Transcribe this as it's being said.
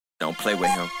Don't play with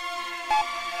him.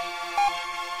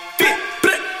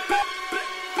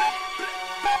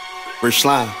 Rich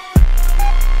Slime.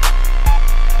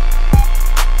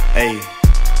 Hey.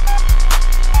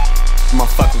 My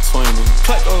fucking twin, nigga.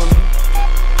 Click on me.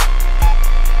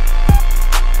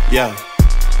 Yeah.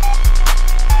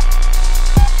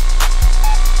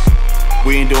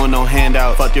 We ain't doing no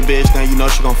handout. Fuck your bitch, now you know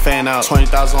she gon' fan out.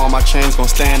 20,000 on my chains gon'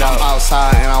 stand out. I'm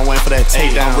outside and I'm waiting for that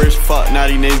takedown. I'm rich fuck, now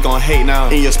these niggas gon' hate now.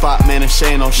 In your spot, man, and shit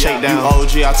ain't no shakedown. You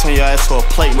OG, I'll turn your ass to a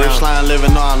plate now. Rich line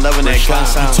living on, I'm loving that gun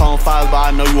sound. You tone fives, but I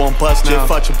know you won't bust now. Just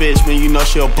fuck your bitch, man, you know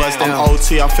she'll bust down. I'm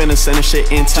OT, I'm finna send this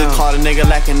shit in town. Just caught a nigga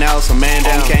lacking now, it's a man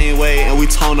down. Can't wait, and we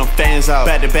tone them fans out.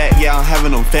 Back to back, yeah, I'm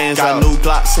having them fans out. Got new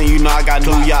Glocks, and you know I got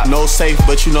new yacht. No safe,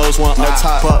 but you know it's one up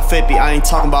top. Buck 50, I ain't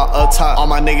talking about up top. All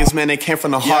my niggas, man, they came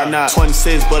from the hard knock.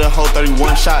 26, but a whole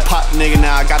 31 shot. Pop the nigga,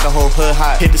 now I got the whole hood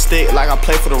hot. Hit the stick like I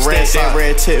play for the Red Sox. That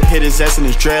red tip, hit his ass in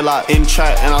his dreadlock. In the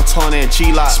trap, and I'm towing that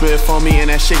G-lock. Smith on me, and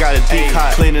that shit got a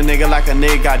D-cot. Clean a nigga like a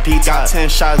nigga got D-top. Got 10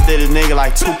 shots, did a nigga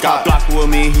like 2 got blocked with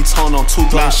me, and he toned on 2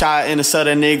 blocks. Shot in the set,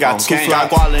 that nigga got 2 flops.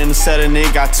 Got guala in the set, that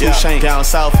nigga got 2 shank. Down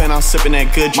south, and I'm sipping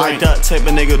that good drink. My duct tape,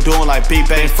 a nigga doing like beat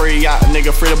bang. Free yacht,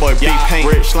 nigga free the boy beat paint.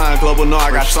 Rich line, global, know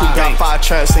I got 2 banks. Got 5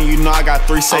 traps, and you know I got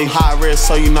 3 safe. I'm high risk,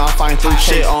 so you know I find 3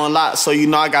 shit on lot, so you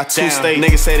know I got 2 states.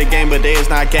 Niggas say the game, but they is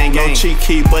not gang gang. No cheat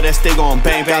key, but that still gon'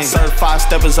 bang bang. Got certified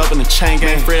steppers up in the chain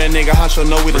gang. Free that nigga Huncho,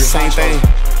 know we the same thing.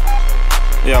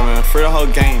 Yeah, man, free the whole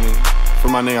gang, nigga.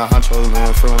 Free my nigga Huncho,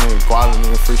 man. Free my nigga Guala,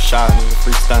 nigga. Free shot, nigga.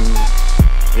 Free stun,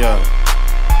 nigga. Yeah.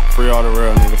 Free all the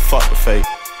real, nigga. Fuck the fake.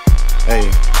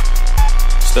 Hey.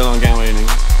 Still on gang with you,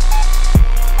 nigga.